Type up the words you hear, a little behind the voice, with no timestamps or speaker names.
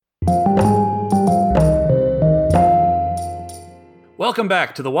Welcome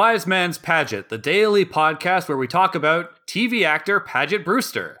back to the Wise Man's Pageant, the daily podcast where we talk about TV actor Paget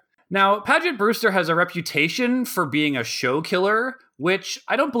Brewster. Now, Paget Brewster has a reputation for being a show killer, which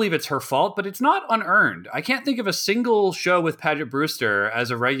I don't believe it's her fault, but it's not unearned. I can't think of a single show with Paget Brewster as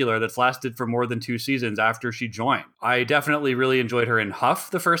a regular that's lasted for more than 2 seasons after she joined. I definitely really enjoyed her in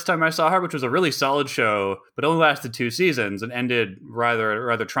Huff the first time I saw her, which was a really solid show, but only lasted 2 seasons and ended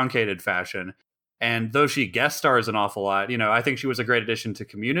rather truncated fashion. And though she guest stars an awful lot, I think she was a great addition to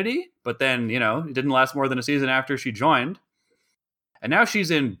Community, but then, it didn't last more than a season after she joined. And now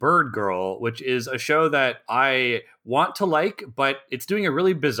she's in Bird Girl, which is a show that I want to like, but it's doing a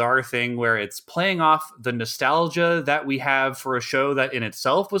really bizarre thing where it's playing off the nostalgia that we have for a show that in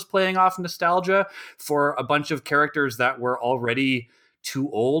itself was playing off nostalgia for a bunch of characters that were already too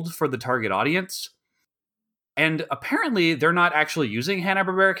old for the target audience. And apparently they're not actually using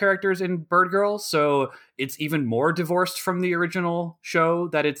Hanna-Barbera characters in Bird Girl, so it's even more divorced from the original show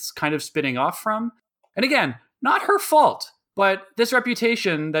that it's kind of spinning off from. And again, not her fault, but this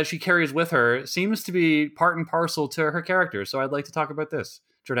reputation that she carries with her seems to be part and parcel to her character, so I'd like to talk about this.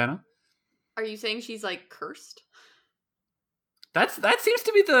 Jordana? Are you saying she's, cursed? That seems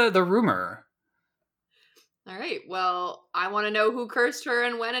to be the rumor. All right, well, I want to know who cursed her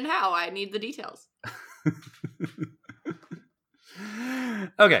and when and how. I need the details.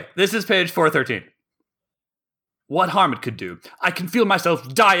 Okay, this is page 413. What harm it could do. I can feel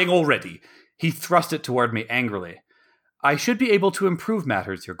myself dying already. He thrust it toward me angrily. I should be able to improve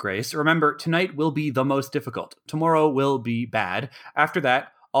matters, Your Grace. Remember, tonight will be the most difficult. Tomorrow will be bad. After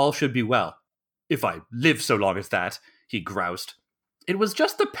that, all should be well. If I live so long as that, he groused. It was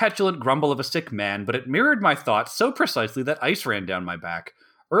just the petulant grumble of a sick man, but it mirrored my thoughts so precisely that ice ran down my back.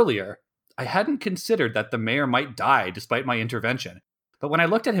 Earlier, I hadn't considered that the mayor might die despite my intervention. But when I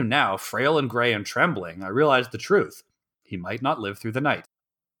looked at him now, frail and gray and trembling, I realized the truth. He might not live through the night.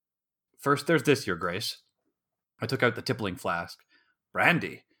 First, there's this, Your Grace. I took out the tippling flask.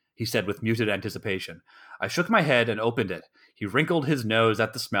 Brandy, he said with muted anticipation. I shook my head and opened it. He wrinkled his nose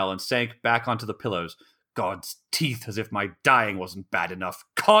at the smell and sank back onto the pillows. God's teeth, as if my dying wasn't bad enough.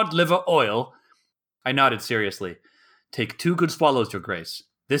 Cod liver oil! I nodded seriously. Take 2 good swallows, Your Grace.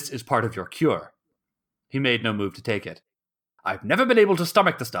 This is part of your cure. He made no move to take it. I've never been able to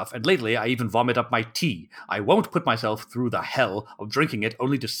stomach the stuff, and lately I even vomit up my tea. I won't put myself through the hell of drinking it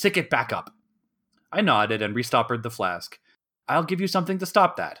only to sick it back up. I nodded and restoppered the flask. I'll give you something to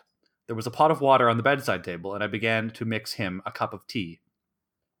stop that. There was a pot of water on the bedside table, and I began to mix him a cup of tea.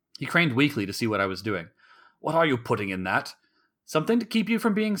 He craned weakly to see what I was doing. What are you putting in that? Something to keep you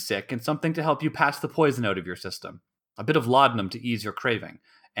from being sick, and something to help you pass the poison out of your system. A bit of laudanum to ease your craving.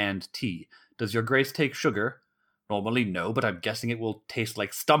 And tea. Does Your Grace take sugar? Normally no, but I'm guessing it will taste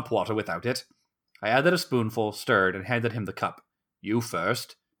like stump water without it. I added a spoonful, stirred, and handed him the cup. You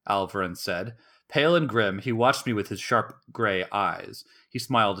first, Alvarin said. Pale and grim, he watched me with his sharp gray eyes. He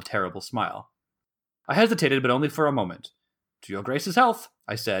smiled a terrible smile. I hesitated, but only for a moment. To Your Grace's health,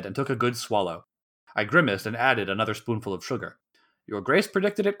 I said, and took a good swallow. I grimaced and added another spoonful of sugar. Your Grace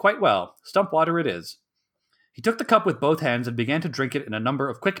predicted it quite well. Stump water it is. He took the cup with both hands and began to drink it in a number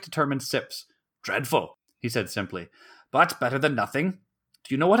of quick, determined sips. Dreadful, he said simply, but better than nothing.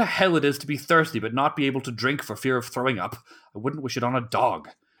 Do you know what a hell it is to be thirsty but not be able to drink for fear of throwing up? I wouldn't wish it on a dog.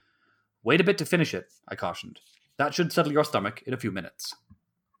 Wait a bit to finish it, I cautioned. That should settle your stomach in a few minutes.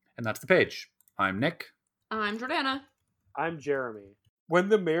 And that's the page. I'm Nick. I'm Jordana. I'm Jeremy. When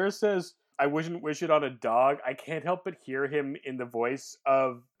the mayor says, I wouldn't wish it on a dog, I can't help but hear him in the voice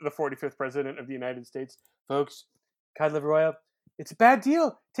of the 45th President of the United States. Folks, cod liver oil, it's a bad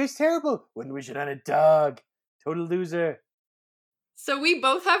deal. Tastes terrible. Wouldn't wish it on a dog. Total loser. So we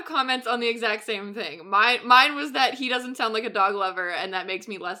both have comments on the exact same thing. Mine was that he doesn't sound like a dog lover, and that makes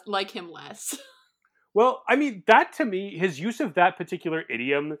me like him less. Well, I mean, that to me, his use of that particular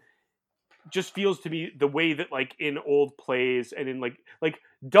idiom just feels to me the way that, like, in old plays and in, like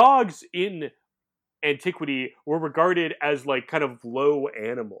dogs in antiquity were regarded as, like, kind of low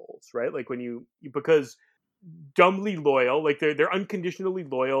animals, right? Like, because dumbly loyal, like, they're unconditionally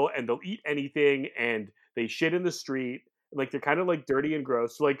loyal, and they'll eat anything, and they shit in the street. Like, they're kind of, like, dirty and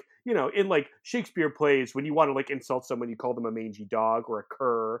gross. So, like, in, like, Shakespeare plays, when you want to, like, insult someone, you call them a mangy dog or a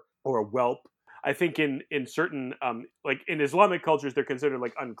cur or a whelp. I think in certain, like, in Islamic cultures, they're considered,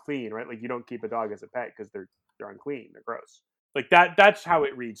 like, unclean, right? Like, you don't keep a dog as a pet because they're unclean. They're gross. Like, that's how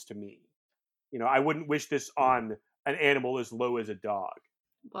it reads to me. I wouldn't wish this on an animal as low as a dog.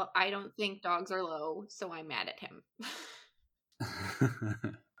 Well, I don't think dogs are low, so I'm mad at him.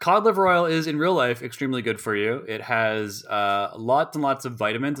 Cod liver oil is, in real life, extremely good for you. It has lots and lots of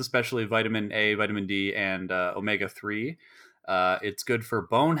vitamins, especially vitamin A, vitamin D, and omega-3. It's good for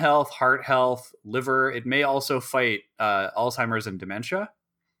bone health, heart health, liver. It may also fight Alzheimer's and dementia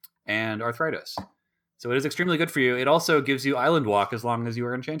and arthritis. So it is extremely good for you. It also gives you Island Walk as long as you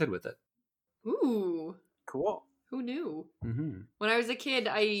are enchanted with it. Ooh. Cool. Who knew? Mm-hmm. When I was a kid,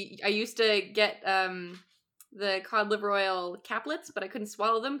 I used to get the cod liver oil caplets, but I couldn't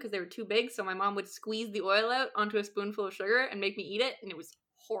swallow them because they were too big. So my mom would squeeze the oil out onto a spoonful of sugar and make me eat it, and it was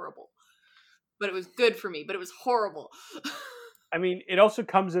horrible. But it was good for me, but it was horrible. I mean, it also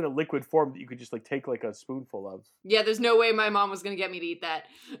comes in a liquid form that you could just like take like a spoonful of. Yeah, there's no way my mom was going to get me to eat that.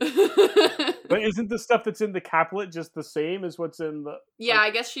 But isn't the stuff that's in the caplet just the same as what's in the... Yeah, like, I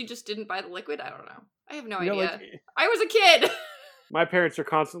guess she just didn't buy the liquid. I don't know. I have no you know, idea. like, I was a kid. my parents are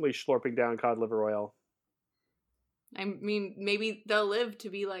constantly slurping down cod liver oil. I mean, maybe they'll live to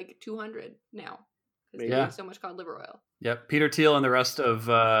be like 200 now because they Yeah. use so much cod liver oil. Yep. Peter Thiel and the rest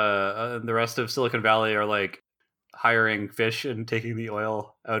of Silicon Valley are like hiring fish and taking the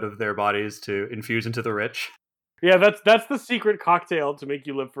oil out of their bodies to infuse into the rich. Yeah, that's the secret cocktail to make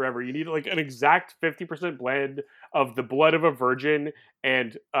you live forever. You need like an exact 50% blend of the blood of a virgin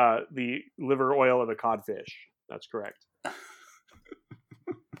and the liver oil of a codfish. That's correct.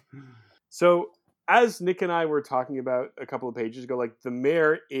 So, as Nick and I were talking about a couple of pages ago, like the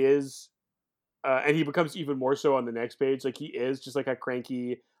mayor is, and he becomes even more so on the next page. Like he is just like a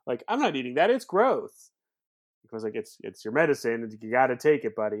cranky, like I'm not eating that. It's gross. Because like it's your medicine and you gotta take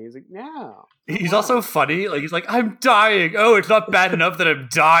it, buddy. He's like, no. He's also funny. Like he's like, I'm dying. Oh, it's not bad enough that I'm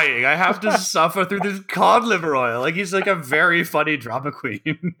dying. I have to suffer through this cod liver oil. Like he's like a very funny drama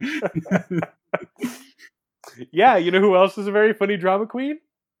queen. Yeah, you know who else is a very funny drama queen?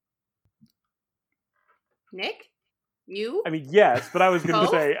 Nick? You? I mean, yes, but I was going to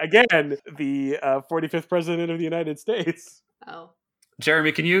Oh? say again, the 45th president of the United States. Oh.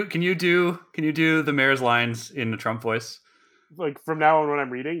 Jeremy, can you do the mayor's lines in the Trump voice? Like from now on when I'm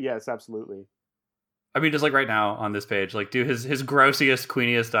reading, yes, absolutely. I mean, just like right now on this page, like do his grossiest,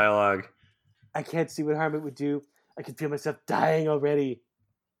 queeniest dialogue. I can't see what harm it would do. I can feel myself dying already.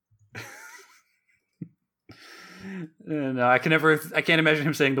 No, I can't imagine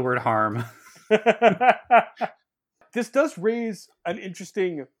him saying the word harm. This does raise an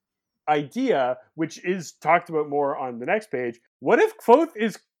interesting idea, which is talked about more on the next page. What if Kvothe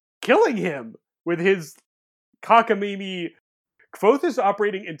is killing him with his cockamamie? Kvothe is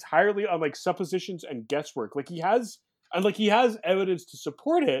operating entirely on like suppositions and guesswork. Like he has evidence to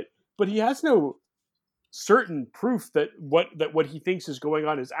support it, but he has no certain proof that what he thinks is going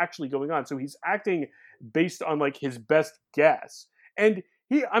on is actually going on. So he's acting based on like his best guess. And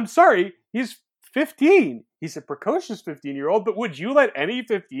I'm sorry, he's 15. He's a precocious 15-year-old, but would you let any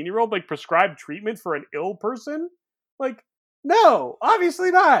 15-year-old like prescribe treatment for an ill person? Like, no,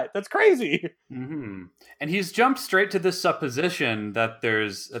 obviously not. That's crazy. Mm-hmm. And he's jumped straight to this supposition that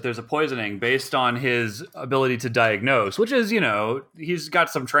there's a poisoning based on his ability to diagnose, which is, he's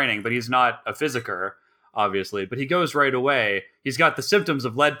got some training, but he's not a physiker, obviously. But he goes right away. He's got the symptoms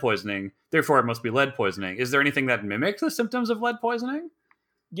of lead poisoning, therefore it must be lead poisoning. Is there anything that mimics the symptoms of lead poisoning?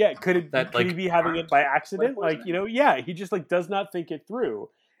 Yeah, could he be having it by accident? Like, yeah, he just like does not think it through.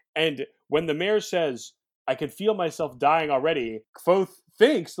 And when the mayor says, I can feel myself dying already, Kvothe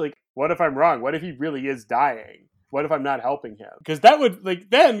thinks, like, what if I'm wrong? What if he really is dying? What if I'm not helping him? Because that would, like,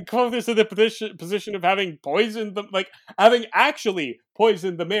 then Kvothe is in the position of having poisoned them, like, having actually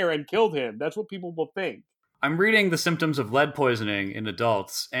poisoned the mayor and killed him. That's what people will think. I'm reading the symptoms of lead poisoning in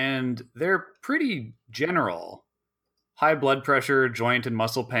adults, and they're pretty general. High blood pressure, joint and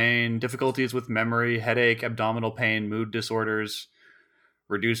muscle pain, difficulties with memory, headache, abdominal pain, mood disorders,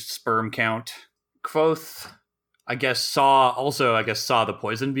 reduced sperm count. Kvothe, I guess, saw the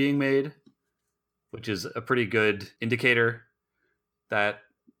poison being made, which is a pretty good indicator that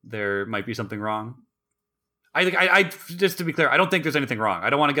there might be something wrong. I just to be clear, I don't think there's anything wrong.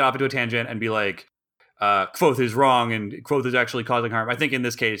 I don't want to get off into a tangent and be like, Kvothe is wrong and Kvothe is actually causing harm. I think in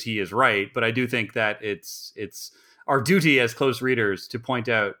this case he is right, but I do think that it's our duty as close readers to point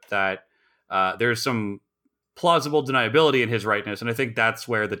out that there's some plausible deniability in his rightness, and I think that's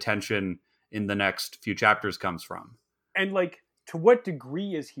where the tension in the next few chapters comes from. And like, to what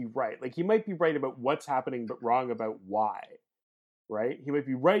degree is he right? Like, he might be right about what's happening, but wrong about why, right? He might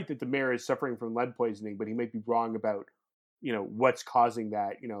be right that the mayor is suffering from lead poisoning, but he might be wrong about, what's causing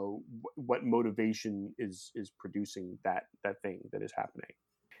that, what motivation is producing that thing that is happening.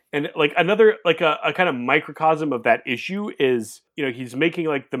 And like another, like a kind of microcosm of that issue is, he's making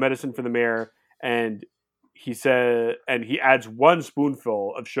like the medicine for the mayor, and he adds one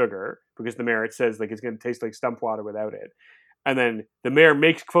spoonful of sugar because the mayor, it says like it's going to taste like stump water without it. And then the mayor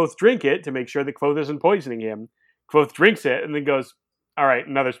makes Kvothe drink it to make sure that Kvothe isn't poisoning him. Kvothe drinks it and then goes, all right,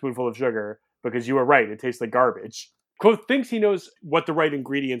 another spoonful of sugar, because you were right, it tastes like garbage. Kvothe thinks he knows what the right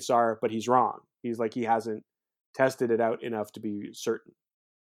ingredients are, but he's wrong. He's like, he hasn't tested it out enough to be certain.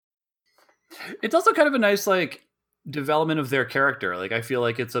 It's also kind of a nice, like, development of their character. Like, I feel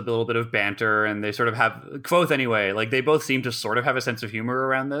like it's a little bit of banter, and they sort of have, Kvothe anyway, like, they both seem to sort of have a sense of humor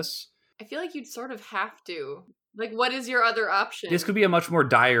around this. I feel like you'd sort of have to. Like, what is your other option? This could be a much more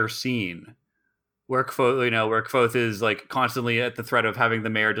dire scene where Kvothe is like constantly at the threat of having the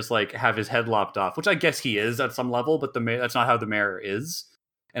mayor just like have his head lopped off, which I guess he is at some level, but that's not how the mayor is.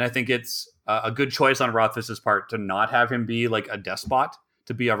 And I think it's a good choice on Rothfuss's part to not have him be like a despot,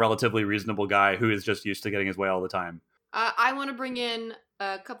 to be a relatively reasonable guy who is just used to getting his way all the time. I want to bring in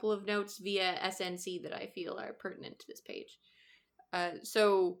a couple of notes via SNC that I feel are pertinent to this page.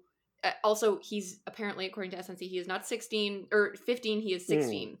 Also, he's apparently, according to SNC, he is not 16 or 15, he is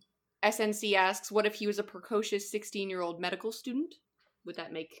 16. SNC asks, what if he was a precocious 16-year-old medical student? Would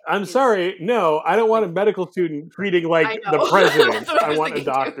that make... I'm sorry, no, I don't want a medical student treating like the president. I want a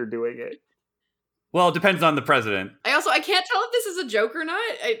doctor doing it. Well, it depends on the president. I can't tell if this is a joke or not.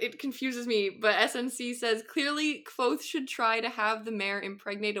 It confuses me, but SNC says, clearly Kvothe should try to have the mayor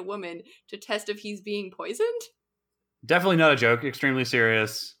impregnate a woman to test if he's being poisoned? Definitely not a joke, extremely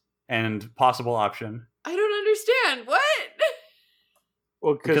serious and possible option. I don't understand. What?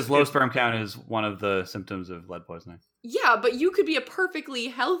 Well, because low sperm count is one of the symptoms of lead poisoning. Yeah, but you could be a perfectly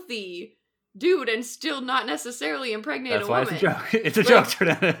healthy dude and still not necessarly impregnate a woman. That's why it's a joke. It's a joke,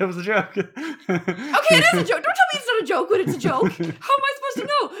 Jordana. It was a joke. Okay, it is a joke. Don't tell me it's not a joke when it's a joke. How am I supposed to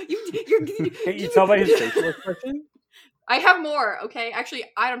know? Can't you tell by his facial expression? I have more, okay? Actually,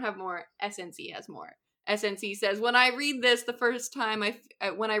 I don't have more. SNC has more. SNC says, when I read this the first time, I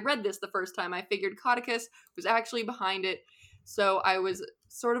figured Codicus was actually behind it. So I was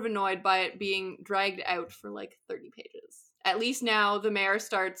sort of annoyed by it being dragged out for like 30 pages. At least now the mayor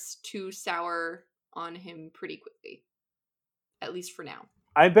starts to sour on him pretty quickly. At least for now.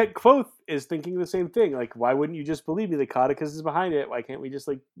 I bet Kvothe is thinking the same thing. Like, why wouldn't you just believe me that Codicus is behind it? Why can't we just,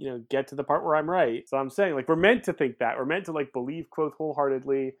 like, get to the part where I'm right? So I'm saying, like, we're meant to think that. We're meant to, like, believe Kvothe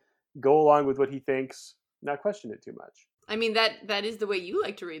wholeheartedly, go along with what he thinks, not question it too much. I mean, that is the way you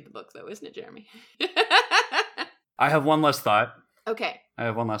like to read the book, though, isn't it, Jeremy? I have one last thought. Okay.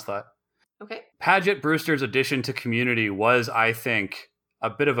 Okay. Paget Brewster's addition to Community was, I think, a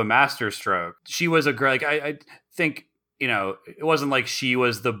bit of a masterstroke. She was I think, it wasn't like she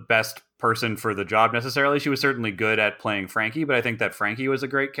was the best person for the job necessarily. She was certainly good at playing Frankie, but I think that Frankie was a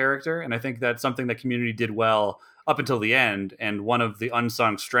great character. And I think that's something that Community did well up until the end. And one of the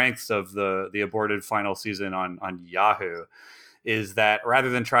unsung strengths of the aborted final season on Yahoo is that rather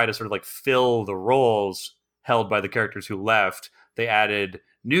than try to sort of like fill the roles held by the characters who left, they added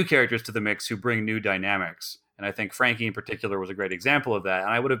new characters to the mix who bring new dynamics. And I think Frankie in particular was a great example of that.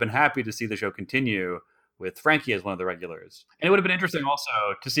 And I would have been happy to see the show continue with Frankie as one of the regulars. And it would have been interesting also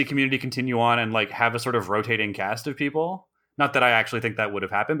to see Community continue on and like have a sort of rotating cast of people. Not that I actually think that would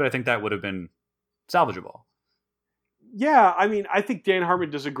have happened, but I think that would have been salvageable. Yeah, I mean, I think Dan Harmon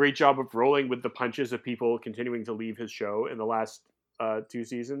does a great job of rolling with the punches of people continuing to leave his show in the last 2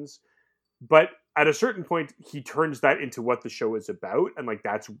 seasons. But at a certain point, he turns that into what the show is about. And like,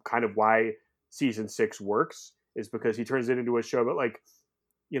 that's kind of why season 6 works, is because he turns it into a show about like,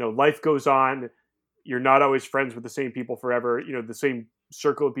 life goes on. You're not always friends with the same people forever. The same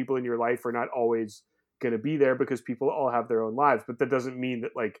circle of people in your life are not always going to be there because people all have their own lives. But that doesn't mean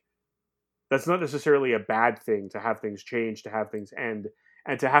that like, that's not necessarily a bad thing to have things change, to have things end,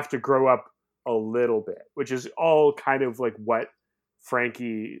 and to have to grow up a little bit, which is all kind of like what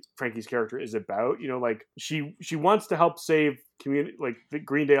Frankie's character is about. Like she wants to help save community, like the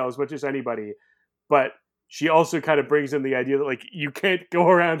Greendale as much as anybody, but she also kind of brings in the idea that like you can't go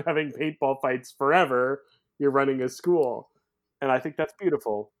around having paintball fights forever. You're running a school, and I think that's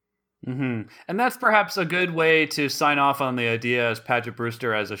beautiful. Mm-hmm. And that's perhaps a good way to sign off on the idea as Paget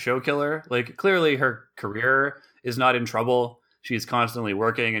Brewster as a show killer. Like clearly her career is not in trouble. She's constantly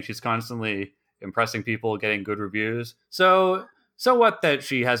working and she's constantly impressing people, getting good reviews. So what that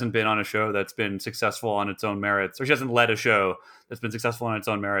she hasn't been on a show that's been successful on its own merits, or she hasn't led a show that's been successful on its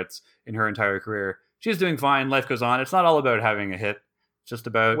own merits in her entire career. She's doing fine. Life goes on. It's not all about having a hit. It's just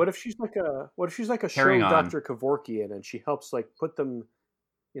about what if she's like a show Dr. Kevorkian, and she helps like put them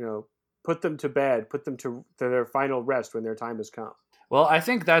to bed, put them to their final rest when their time has come. Well, I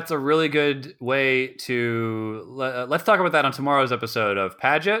think that's a really good way to let's talk about that on tomorrow's episode of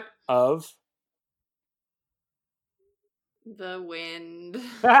Paget of the Wind.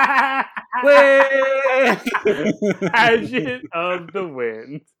 Paget of the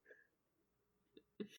Wind.